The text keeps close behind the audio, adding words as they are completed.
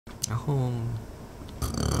然后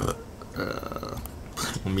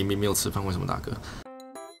我明明没有吃饭，为什么打嗝？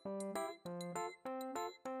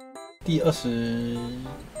第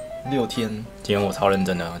26天，今天我超认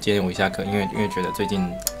真的。今天我一下课，因为觉得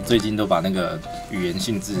最近都把那个语言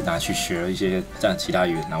性质拿去学了一些其他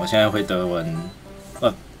语言，然后我现在会德文，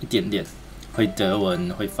一点点，会德文，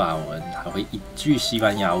会法文，还会一句西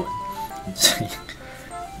班牙文，所以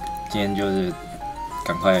今天就是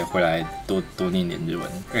赶快回来多念点日文。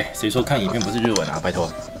谁说看影片不是日文啊？拜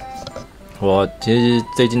托。我其实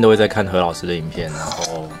最近都会在看何老师的影片，然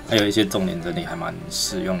后还有一些重点整理还蛮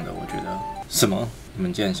实用的，我觉得。什么？你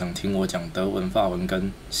们竟然想听我讲德文、法文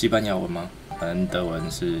跟西班牙文吗？反正德文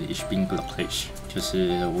是 Ich bin glücklich， 就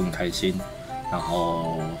是我很开心。然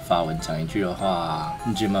后法文讲一句的话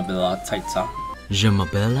 ，Je m'appelle zynxyz。Je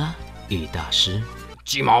m'appelle 易大师。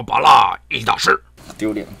鸡毛拔辣易大师。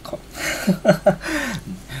丢脸口。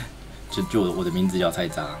就我的名字叫菜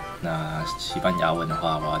渣。那西班牙文的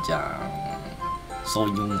话，我要讲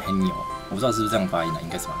Soy un genio。我不知道是不是这样发音的，应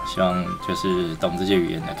该是吧。希望就是懂这些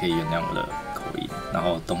语言的可以原谅我的口音。然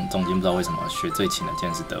后中间不知道为什么学最勤的竟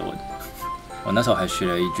然是德文。我那时候还学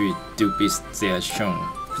了一句 Du bist sehr schön，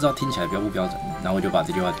 不知道听起来标不标准。然后我就把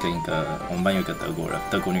这句话跟我们班有一个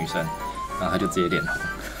德国女生，然后她就直接脸红。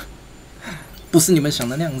不是你们想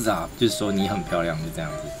的那样子啊，就是说你很漂亮，就这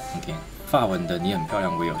样子。OK， 法文的你很漂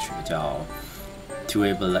亮我也有学，叫 Tu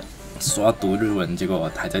es belle。说要读日文，结果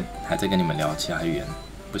还在跟你们聊其他语言，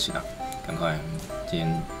不行啊！赶快今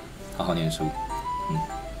天好好念书，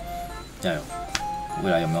加油！未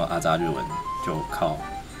来有没有阿扎日文，就靠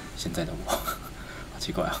现在的我。好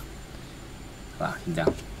奇怪啊！好啦，先这样。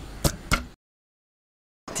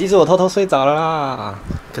其实我偷偷睡着了啦，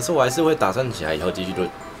可是我还是会打算起来以后继续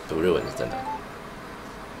读日文，是真的。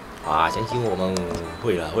啊，相信我们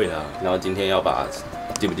会了。然后今天要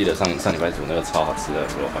记不记得上礼拜煮那个超好吃的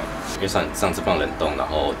卤肉饭？因为上次放冷冻，然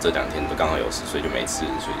后这2天都刚好有事，所以就没吃，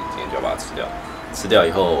所以今天就要把它吃掉。吃掉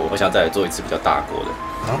以后，我想再来做一次比较大锅的。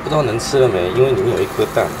然后不知道能吃了没，因为里面有一颗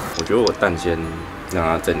蛋。我觉得我蛋先让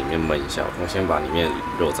它在里面焖一下，我先把里面的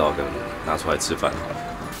肉燥跟拿出来吃饭好了。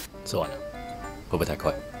吃完了，会不会太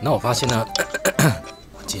快？那我发现呢，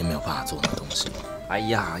我今天没有办法做那个东西。哎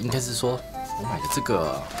呀，应该是说我买的这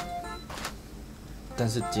个。但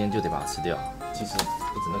是今天就得把它吃掉。其实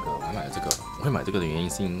不止那个，我还买了这个。我会买这个的原因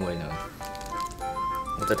是因为呢，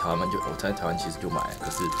我在台湾其实就买了，可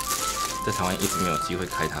是在台湾一直没有机会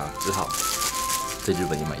开它，只好在日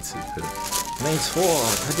本也买一次。没错，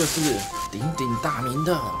它就是鼎鼎大名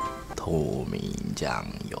的透明酱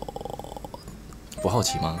油。不好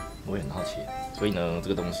奇吗？我也很好奇。所以呢，这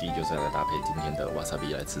个东西就是要来搭配今天的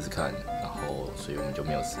wasabi 来吃吃看。然后，所以我们就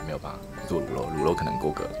没有办法做卤肉，卤肉可能过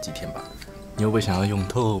个几天吧。你会不会想要用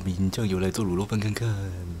透明酱油来做卤肉饭看看？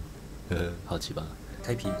好奇吧？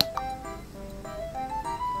开皮，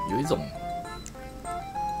有一种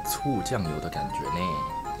醋酱油的感觉呢。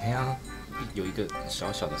哎呀，有一个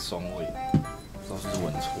小小的酸味，不知道是不是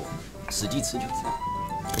闻错，实际吃就知道。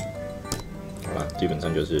好吧，基本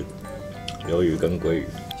上就是鱿鱼跟鲑鱼，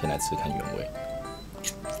先来吃看原味。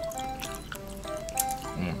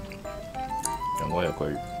原味的鲑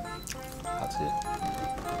鱼，好吃。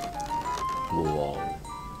哇，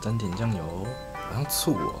沾点酱油，好像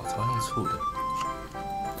醋哦，超像醋的。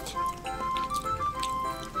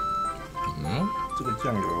这个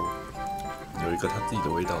酱油有一个它自己的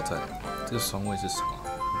味道在，这个酸味是什么？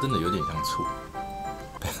真的有点像醋，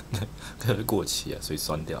可是过期啊，所以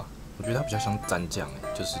酸掉。我觉得它比较像蘸酱，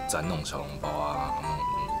就是蘸那种小笼包啊，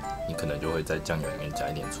你可能就会在酱油里面加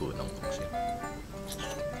一点醋的那种东西。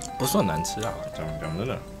不算难吃啊，讲真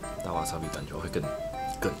的，大瓦萨比感觉会更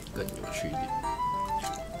有趣一点。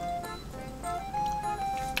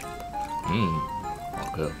好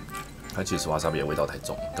喝。它其实瓦萨比的味道太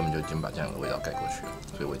重，根本就已经把酱油的味道盖过去了，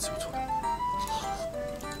所以我也吃不出来。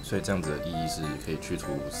所以这样子的意义是可以去除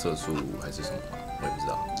色素还是什么吗？我也不知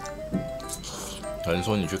道。有人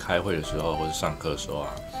说你去开会的时候或是上课的时候啊，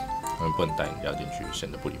他们不能带饮料进去，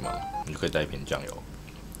显得不礼貌。你就可以带一瓶酱油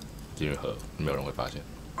进去喝，没有人会发现。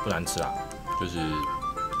不难吃啊，就是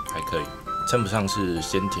还可以，称不上是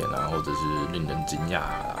鲜甜啊，或者是令人惊讶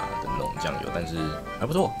啊的那种酱油，但是还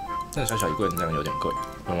不错。那小一罐这样有点贵，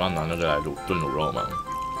我要拿那个来炖卤肉嘛，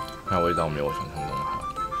那味道没有我想象中的好。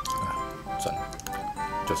算了，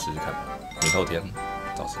就试试看吧。明后天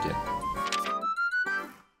找时间。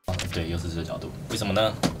对，又是这个角度，为什么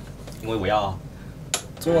呢？因为我要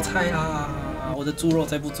做菜啦。啊，我的猪肉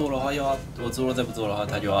再不做的话，我猪肉再不做的话，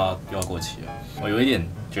它又要过期了。我有一点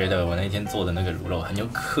觉得我那天做的那个卤肉有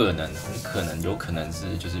可能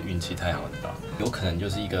是就是运气太好，你知道，有可能就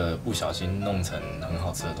是一个不小心弄成很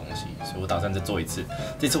好吃的东西，所以我打算再做一次。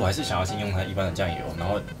这次我还是想要先用它一般的酱油，然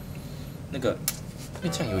后那个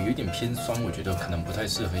酱油有一点偏酸，我觉得可能不太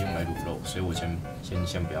适合用来卤肉，所以我先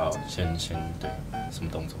不要先对，什么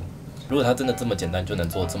动作？如果它真的这么简单就能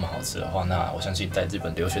做这么好吃的话，那我相信在日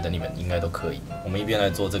本留学的你们应该都可以。我们一边来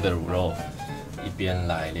做这个卤肉，一边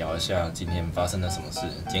来聊一下今天发生了什么事。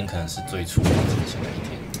今天可能是最触目惊心的一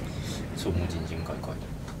天，触目惊心怪怪的。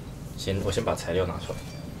我先把材料拿出来。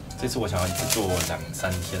这次我想要一次做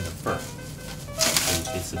2-3天的份儿，所以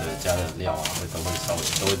这次的加的料啊，都会稍微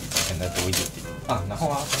都会比之前再多一点点啊。然后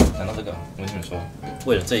啊，讲到这个，我跟你们说，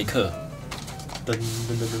为了这一刻，噔，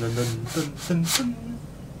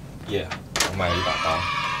耶！我买了一把刀，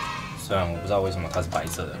虽然我不知道为什么它是白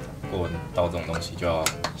色的，不过刀这种东西就要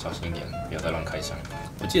小心一点，不要再乱开枪。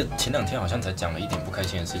我记得前2天好像才讲了一点不开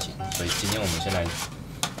心的事情，所以今天我们先来，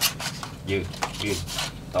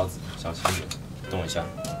刀子小心一点，等我一下，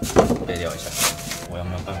备料一下。我有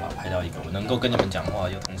没有办法拍到一个我能够跟你们讲话，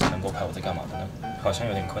又同时能够拍我在干嘛的呢？好像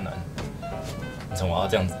有点困难。你说我要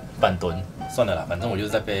这样子半蹲，算了啦，反正我就是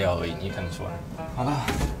在备料而已，你也看得出来。好啦。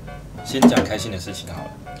先讲开心的事情好了，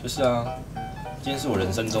就是啊，今天是我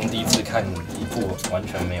人生中第一次看一部完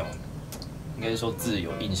全没有，应该说自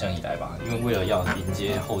有印象以来吧，因为为了要迎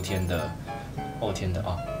接后天的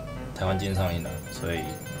啊，台湾今天上映了，所以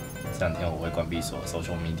这2天我会关闭所有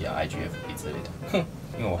social media、IG、FB 之类的，哼，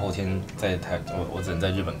因为我后天在我只能在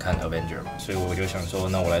日本看 Avenger 嘛，所以我就想说，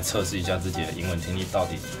那我来测试一下自己的英文听力到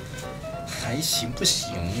底还行不行？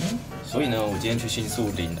所以呢，我今天去新宿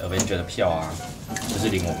领 Avenger 的票啊。就是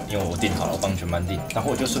领因为我订好了，我帮全班订，然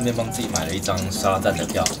后我就顺便帮自己买了一张沙赞的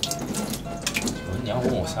票。你要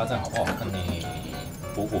问我沙赞好不好看呢？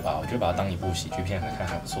补吧，我觉得把它当一部喜剧片来看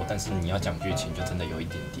还不错，但是你要讲剧情就真的有一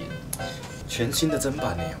点点。全新的真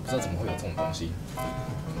版呢，我不知道怎么会有这种东西，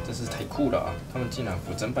真是太酷了啊！他们竟然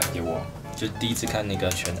附真版给我，就第一次看那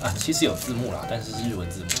个其实有字幕啦，但是日文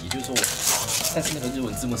字幕，也就是说但是那个日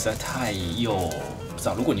文字幕实在太不知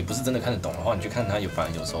道，如果你不是真的看得懂的话，你去看它反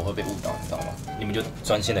而有时候会被误导，你知道吗？你们就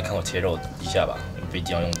专心的看我切肉一下吧，毕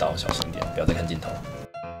竟要用刀，小心一点，不要再看镜头。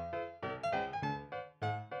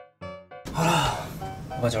好啦，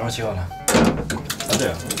我把绞肉切完了。啊，对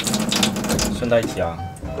了，顺带一提啊，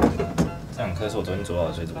这2颗是我昨天煮好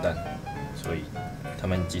的水煮蛋，所以他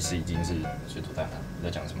们即使已经是水煮蛋了，我在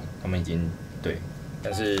讲什么？他们已经对，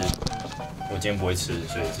但是我今天不会吃，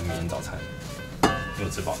所以是明天早餐，因为我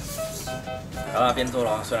吃饱了。好啦，边做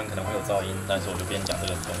了，虽然可能会有噪音，但是我就边讲这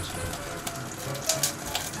个东西。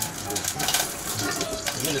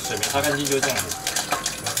里面的水没擦干净就是这样子。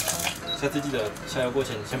下次记得下油锅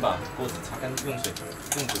前先把锅子擦干，用水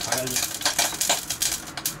擦干净。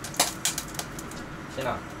天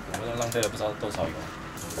哪，我又浪费了不知道多少油。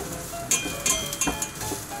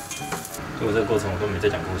所以我这个过程我都没在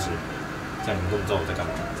讲故事，这样你们都不知道我在干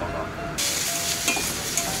嘛，糟糕。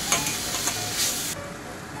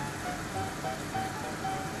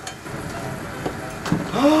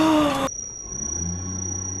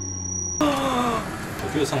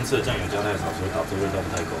我觉得上次的酱油加太少，所以导致味道不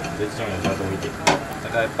太够。这次酱油加多一点，大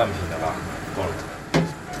概半瓶的吧，够了。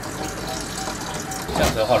这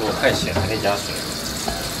样子的话，如果太咸，还可以加水，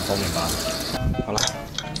聪明吧？好了，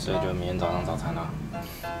所以就明天早上早餐啦。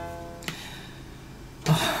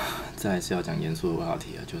再来是要讲严肃的话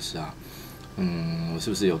题了，就是啊，我是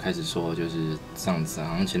不是有开始说，就是上次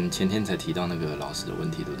好像前天才提到那个老师的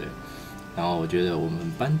问题，对不对？然后我觉得我们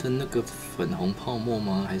班的那个粉红泡沫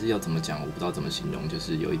吗？还是要怎么讲？我不知道怎么形容，就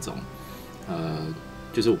是有一种，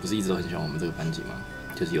就是我不是一直都很喜欢我们这个班级嘛，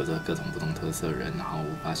就是有着各种不同特色的人。然后我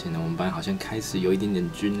发现呢，我们班好像开始有一点点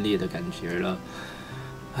皲裂的感觉了。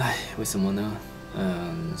唉，为什么呢？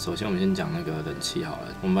首先我们先讲那个冷气好了，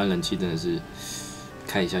我们班冷气真的是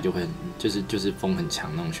开一下就会就是风很强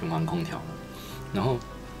那种循环空调了。然后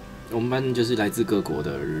我们班就是来自各国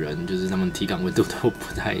的人，就是他们体感温度都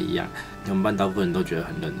不太一样。我们班大部分人都觉得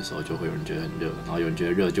很冷的时候，就会有人觉得很热，然后有人觉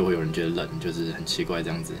得热，就会有人觉得冷，就是很奇怪这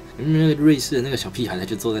样子。因为瑞士的那个小屁孩，他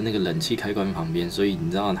就坐在那个冷气开关旁边，所以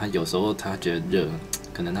你知道他有时候他觉得热，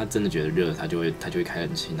可能他真的觉得热，他就会开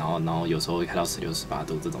冷气，然后有时候会开到16、18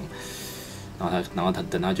度这种。然后他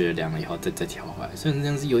等他觉得凉了以后再调回来。虽然这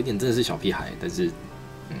样是有一点真的是小屁孩，但是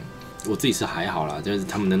我自己是还好啦，就是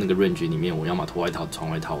他们的那个 range 里面，我要么脱外套、穿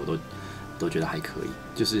外套，我都觉得还可以，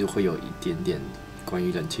就是会有一点点关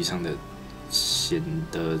于冷气上的显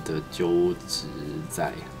得的纠执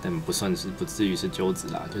在，但不至于是纠执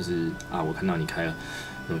啦，就是啊，我看到你开了，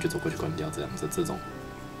那我就走过去关掉这样子，这种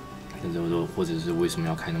甚至说或者是为什么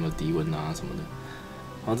要开那么低温啊什么的。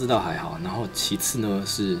然后这倒还好，然后其次呢，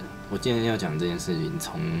是我今天要讲这件事情，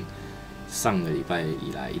从上个礼拜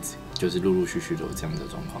以来一直就是陆陆续续都有这样的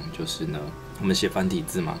状况，就是呢，我们写繁体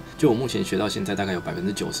字嘛，就我目前学到现在，大概有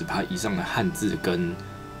90%以上的汉字跟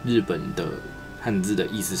日本的汉字的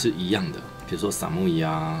意思是一样的，比如说萨木伊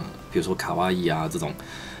啊，比如说卡哇伊啊这种，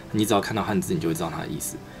你只要看到汉字，你就会知道它的意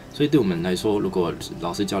思。所以对我们来说，如果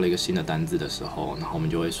老师教了一个新的单字的时候，然后我们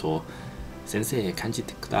就会说。先生，看起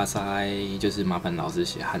ください，就是麻烦老师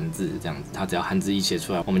写汉字这样子。他只要汉字一写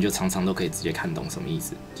出来，我们就常常都可以直接看懂什么意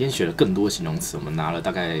思。今天学了更多形容词，我们拿了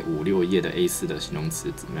大概5、6页的 A4 的形容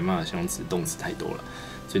词，没办法，形容词、动词太多了，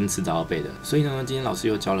所以迟早要背的。所以呢，今天老师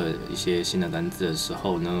又教了一些新的单字的时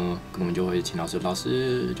候呢，我们就会请老师，老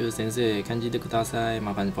师就是先生，看起ください，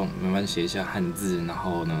麻烦写一下汉字，然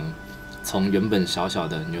后呢，从原本小小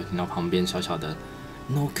的，你就听到旁边小小的。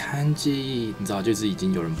No kanji， 你知道，就是已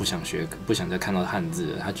经有人不想学，不想再看到汉字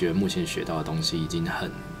了。他觉得目前学到的东西已经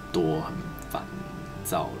很多，很烦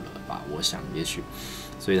躁了吧？我想，也许，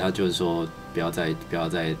所以他就是说，不要再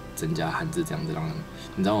增加汉字这样子让人。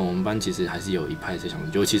你知道，我们班其实还是有一派是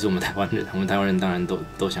想，就其实我们台湾人当然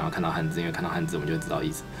都想要看到汉字，因为看到汉字我们就知道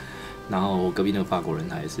意思。然后我隔壁那个法国人，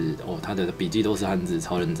他也是他的笔记都是汉字，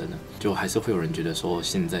超认真的。就还是会有人觉得说，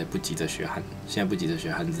现在不急着学汉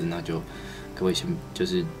字，那就。各位先就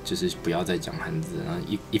是不要再讲汉字，然后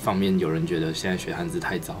一方面有人觉得现在学汉字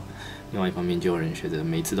太早，另外一方面就有人觉得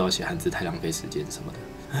每次都要写汉字太浪费时间什么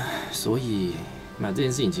的。所以那这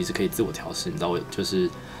件事情其实可以自我调试，你知道，就是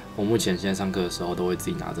我目前现在上课的时候都会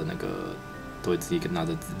自己拿着拿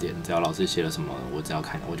着字典，只要老师写了什么，我只要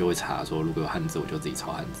看我就会查说如果有汉字我就自己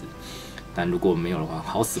抄汉字，但如果没有的话，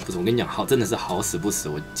好死不死，我跟你讲，真的是好死不死，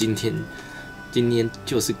我今天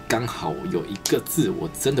就是刚好有一个字，我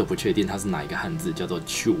真的不确定它是哪一个汉字，叫做“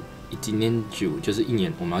九”。今年“九”就是一年，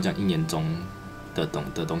我们要讲一年中的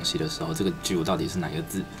东西的时候，这个“九”到底是哪一个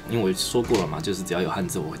字？因为我说过了嘛，就是只要有汉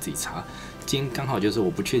字，我会自己查。今天刚好就是我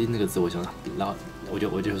不确定那个字，我想，我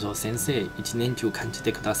就说先生，一年九看起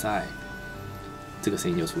てください，这个声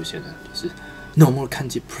音就出现了，就是 “No more 看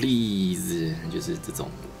起 please”， 就是这种。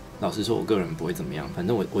老实说，我个人不会怎么样，反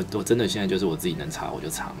正我真的现在就是我自己能查我就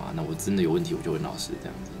查嘛，那我真的有问题我就问老师这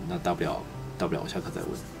样子，那大不了我下课再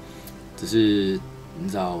问。只是你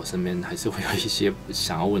知道，我身边还是会有一些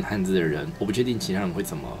想要问汉字的人，我不确定其他人会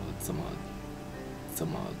怎么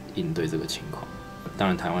应对这个情况。当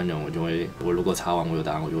然，台湾人我如果查完我有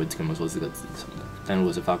答案，我就会跟他们说4个字什么的。但如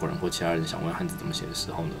果是法国人或其他人想问汉字怎么写的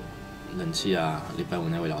时候呢，冷气啊，礼拜5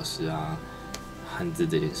那位老师啊。汉字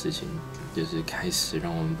这件事情，就是开始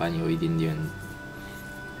让我们班有一点点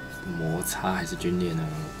摩擦还是皲裂呢？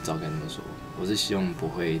不知道该怎么说。我是希望不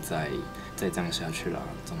会再这样下去了，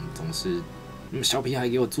总是小屁孩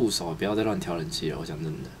给我住手，不要再乱调冷气了。我讲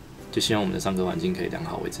真的，就希望我们的上课环境可以良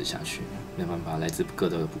好维持下去。没办法，来自各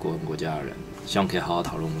个不同国家的人，希望可以好好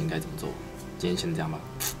讨论我们应该怎么做。今天先这样吧，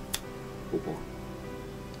波波。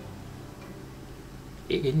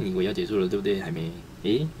你以为要结束了对不对？还没。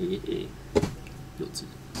幼稚。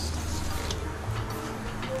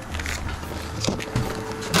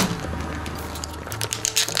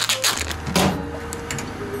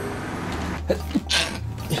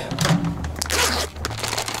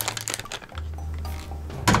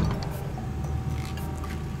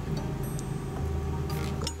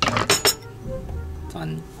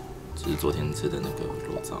这是昨天吃的那个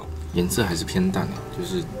肉燥，颜色还是偏淡，就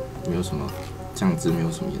是没有什么酱汁，没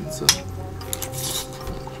有什么颜色。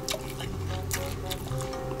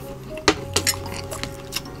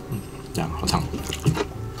这样好烫，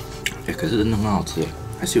可是真的很好吃，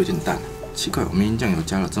还是有点淡。奇怪，我明明酱油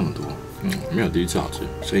加了这么多，没有第一次好吃。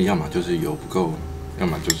所以要么就是油不够，要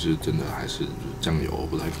么就是真的还是酱油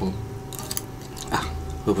不太够。啊，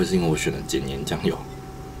会不会是因为我选了减盐酱油？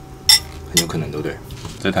很有可能，对不对？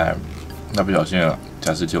这台那不小心了，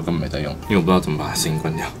加湿器我根本没在用，因为我不知道怎么把声音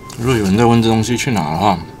关掉。如果有人在问这东西去哪的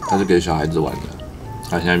话，它是给小孩子玩的，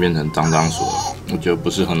它现在变成脏鼠了。我觉得不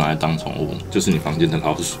适合拿来当宠物，就是你房间的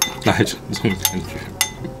老鼠，大概这种感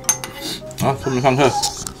觉。啊，出门上课，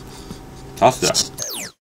吵死了！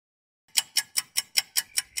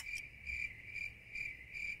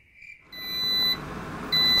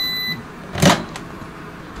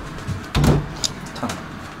烫。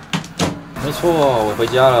没错，我回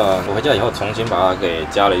家了。我回家以后重新把它给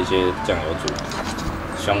加了一些酱油煮，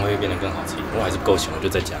希望会变得更好吃。如果还是不够咸，我就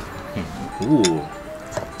再加。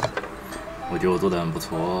我觉得我做的很不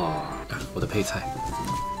错。我的配菜，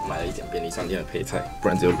我买了一点便利商店的配菜，不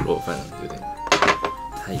然只有卤肉饭了，对不对？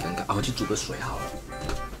太尴尬啊！我去煮个水好了。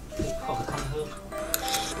好烫喝。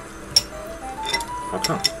好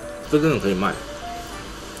烫，这真的可以卖。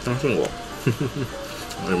相信我。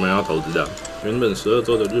你们要投资的，原本12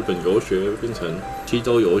周的日本游学变成7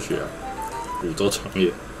周游学5周创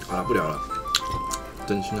业。好了，不聊了，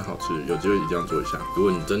真心的好吃，有机会一定要做一下。如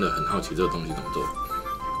果你真的很好奇这个东西怎么做，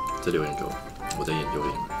再留言给我，我再研究给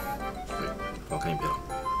你们。对，帮我看影片了。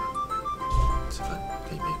吃饭，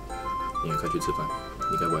看影片，你也快去吃饭。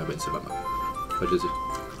你该不会要边吃饭吧？快去吃。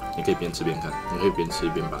你可以边吃边看，你可以边吃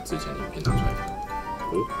边把之前的影片拿出来看。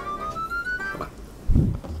哦，好吧。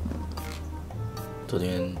昨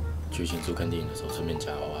天去新宿看电影的时候，顺便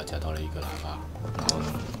夹娃娃夹到了一个喇叭，然后呢，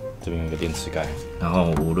这边有一个电池盖，然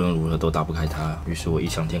后无论如何都打不开它，于是我异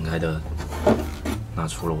想天开的拿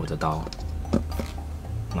出了我的刀，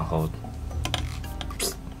然后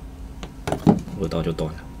我的刀就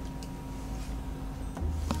断了。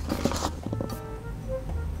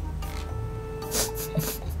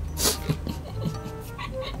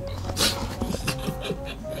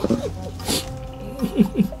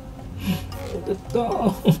我的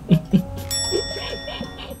刀。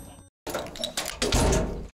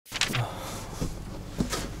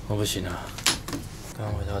我不行了，刚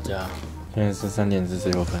回到家，现在是3点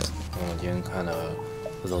46分。我今天看了《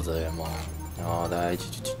复仇者联盟》，然后大家我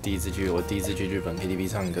第一次去日本 KTV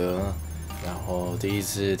唱歌，然后第一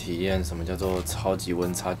次体验什么叫做超级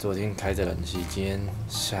温差。昨天开着冷气，今天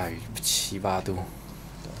下雨7、8度，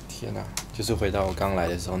天哪，就是回到我刚来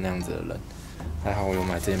的时候那样子的冷。还好我有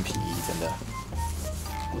买这件皮衣，真的。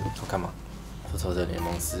我干嘛？复仇者联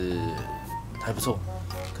盟是还不错，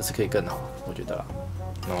可是可以更好，我觉得啦。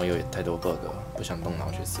然后有太多 bug， 不想动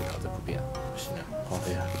脑去思考这部片，不行了，荒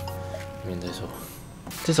废了，明天再说。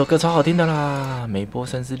这首歌超好听的啦，没播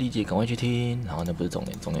声嘶力竭，赶快去听。然后那不是重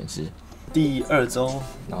点，重点是第2周，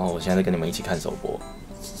然后我现在在跟你们一起看首播。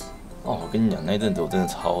哦，我跟你讲，那一阵子我真的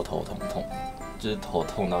超头痛，就是头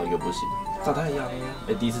痛到一个不行。大太阳，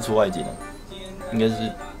第一次出外景了，应该是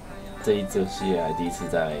这系列来第一次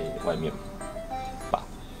在外面吧。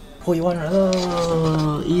破1万人了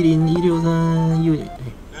，10163，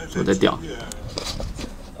我在掉，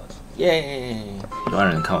耶！1万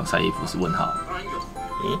人看我晒衣服是问号。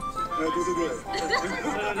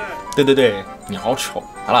对，你好丑。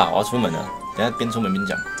好啦，我要出门了，等下边出门边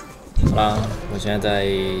讲。好啦，我现在在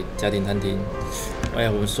家庭餐厅。哎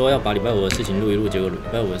呀，我说要把礼拜5的事情录一录，结果礼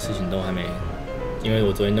拜5的事情都还没，因为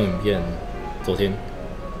我昨天弄影片，昨天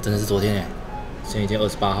真的是昨天哎，现在已经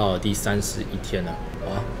28号了，第31天了。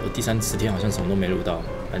哇，我第30天好像什么都没录到。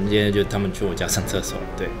反正今天就他们去我家上厕所，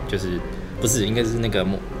对，就是不是应该是那个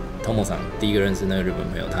Tomoさん第一个认识那个日本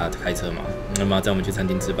朋友，他开车嘛，那么载我们去餐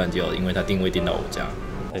厅吃饭，结果因为他定位定到我家，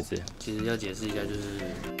再这样。其实要解释一下，就是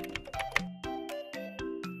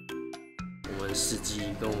我们司机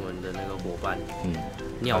跟我们的那个伙伴，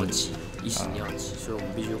尿急，一时尿急，所以我们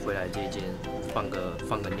必须回来这间放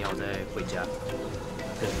个尿再回家。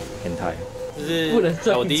对，变态，就是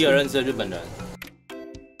我第一个认识的日本人。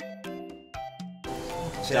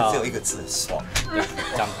现在只有一个字，爽。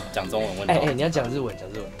讲中文问到。你要讲日文，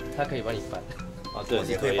他可以帮你翻。啊，对，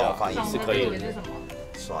是可以啊，是可以的。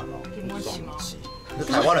算了，爽气。是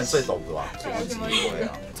台湾人最懂的吧？对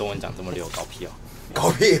啊。中文讲这么溜，搞屁哦！搞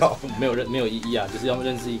屁哦！没有意义啊，就是要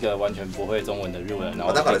认識一個完全不會中文的日文人。然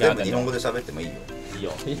後だから全部日本語で喋ってもいい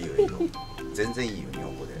よ。いいよ。全然いいよ日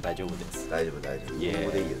本語で。大丈夫です。大丈夫。日本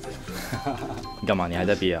語でいいよ全然。你幹嘛？你還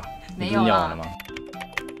在憋啊？沒有尿完了嗎？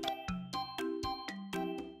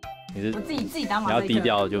我自己打马赛克。你要低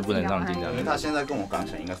調就不能上鏡這樣。因為他現在跟我剛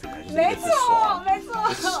才應該是沒錯。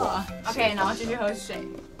OK， 然後繼續喝水，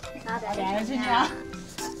然後等下又去尿。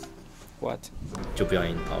What？ 就不小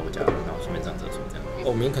心跑我家，然后顺便上厕所这样。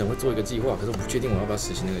我明天可能会做一个计划，可是我不确定我要不要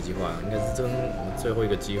实行那个计划，应该是真我最后一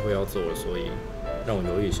个机会要做了，所以让我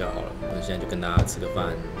犹豫一下好了。那现在就跟大家吃个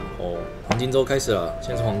饭，然后黄金周开始了，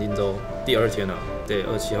现在是黄金周第2天了，对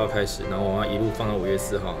，27号开始，然后我要一路放到5月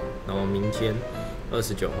4号，然后明天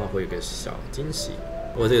29号会有个小惊喜。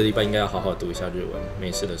我这个礼拜应该要好好读一下日文，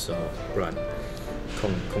没事的时候，不然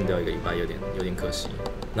空掉一个礼拜有点可惜。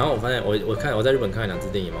然后我发现我在日本看了2次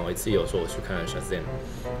电影嘛，我一次有说我去看了 Shazam，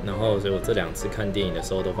 然后所以我这2次看电影的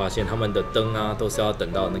时候都发现他们的灯啊都是要等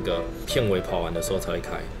到那个片尾跑完的时候才会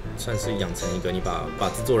开，算是养成一个你把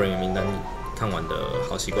制作人员名单看完的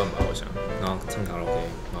好习惯吧，我想。然后唱卡拉 OK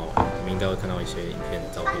很好玩，你们应该会看到一些影片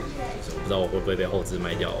照片，就是我不知道我会不会被后置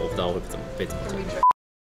卖掉，我不知道会被怎么剪。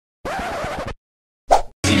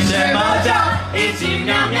一起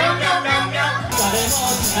喵喵喵喵喵。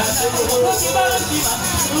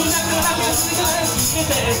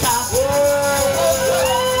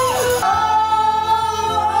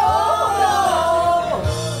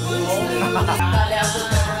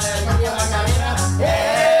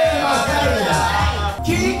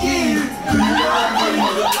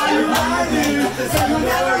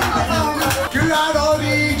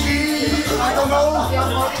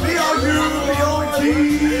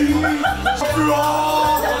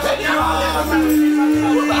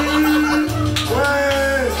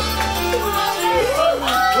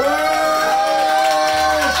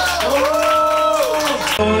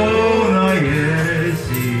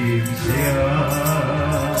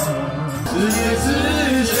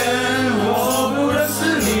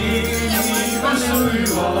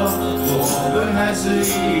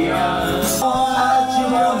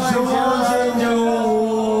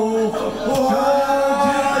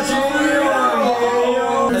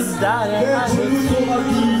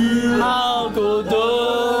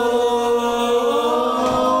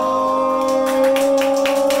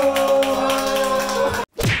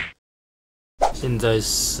现在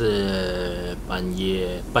是半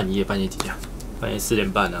夜几点？半夜4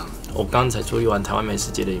点半啊！我刚才处理完台湾美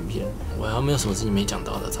食节的影片，我还有没有什么事情没讲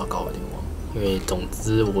到的？糟糕，有点忘。因为总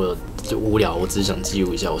之我就无聊，我只是想记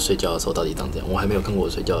录一下我睡觉的时候到底长怎样。我还没有看过我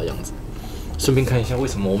睡觉的样子，顺便看一下为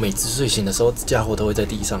什么我每次睡醒的时候家伙都会在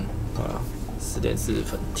地上。好了，4点40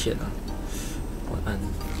分，天啊！晚安。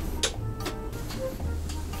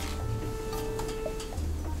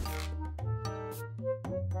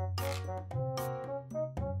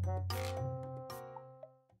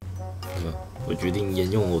我决定沿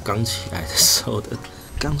用我刚醒来的时候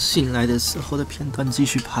的片段继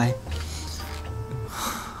续拍。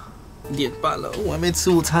1点半了，我还没吃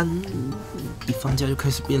午餐，一放假就开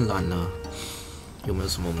始变懒了。有没有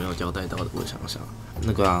什么没有交代到的？我想想，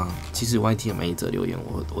那个啊，其实 YT 的每一则留言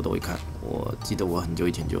我都会看。我记得我很久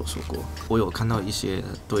以前就有说过，我有看到一些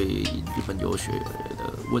对日本游学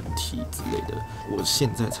的问题之类的。我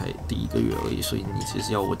现在才第1个月而已，所以你其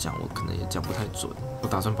实要我讲，我可能也讲不太准。我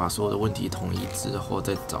打算把所有的问题统一之后，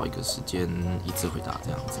再找一个时间一次回答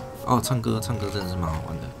这样子。哦，唱歌真的是蛮好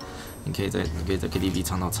玩的。你可以在 KTV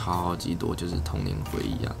唱到超级多，就是童年回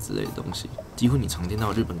忆啊之类的东西。几乎你常听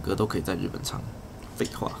到的日本歌都可以在日本唱。废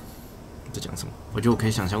话，在讲什么？我觉得我可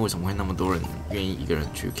以想象为什么会那么多人愿意一个人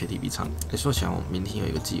去 KTV 唱。说起来，我明天有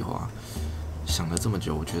一个计划，想了这么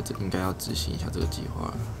久，我觉得应该要执行一下这个计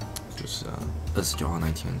划。就是啊，29号那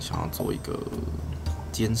一天想要做一个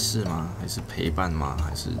监视吗？还是陪伴吗？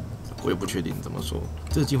还是我也不确定怎么说。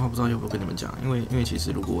这个计划不知道要不要跟你们讲，因为其实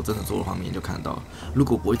如果我真的做的话，明天就看得到；如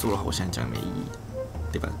果不会做的话，我现在讲也没意义，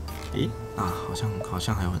对吧？好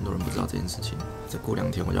像还有很多人不知道这件事情。再过2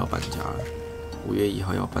天我就要搬家了，5月1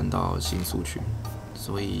号要搬到新宿去，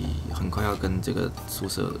所以很快要跟这个宿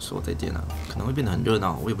舍说再见了。可能会变得很热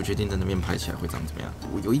闹，我也不确定在那边拍起来会长怎么样。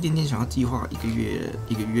我有一点点想要计划一个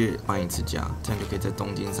月搬一次家，这样就可以在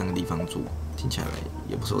东京3个地方住，听起来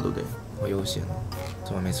也不错，对不对？我悠闲，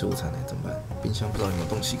昨晚没吃午餐呢，怎么办？冰箱不知道有没有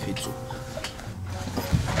东西可以煮，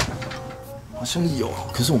好像有，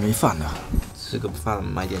可是我没饭啊。吃个饭，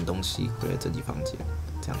买点东西回来整理房间，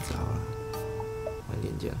这样子好了。晚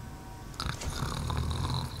点见。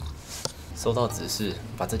收到指示，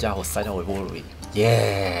把这家伙塞到微波炉里。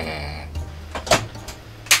耶！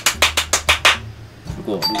如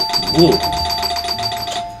果我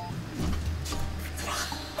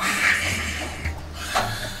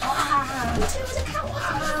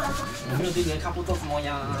没有对你的卡布做什么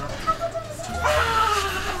呀？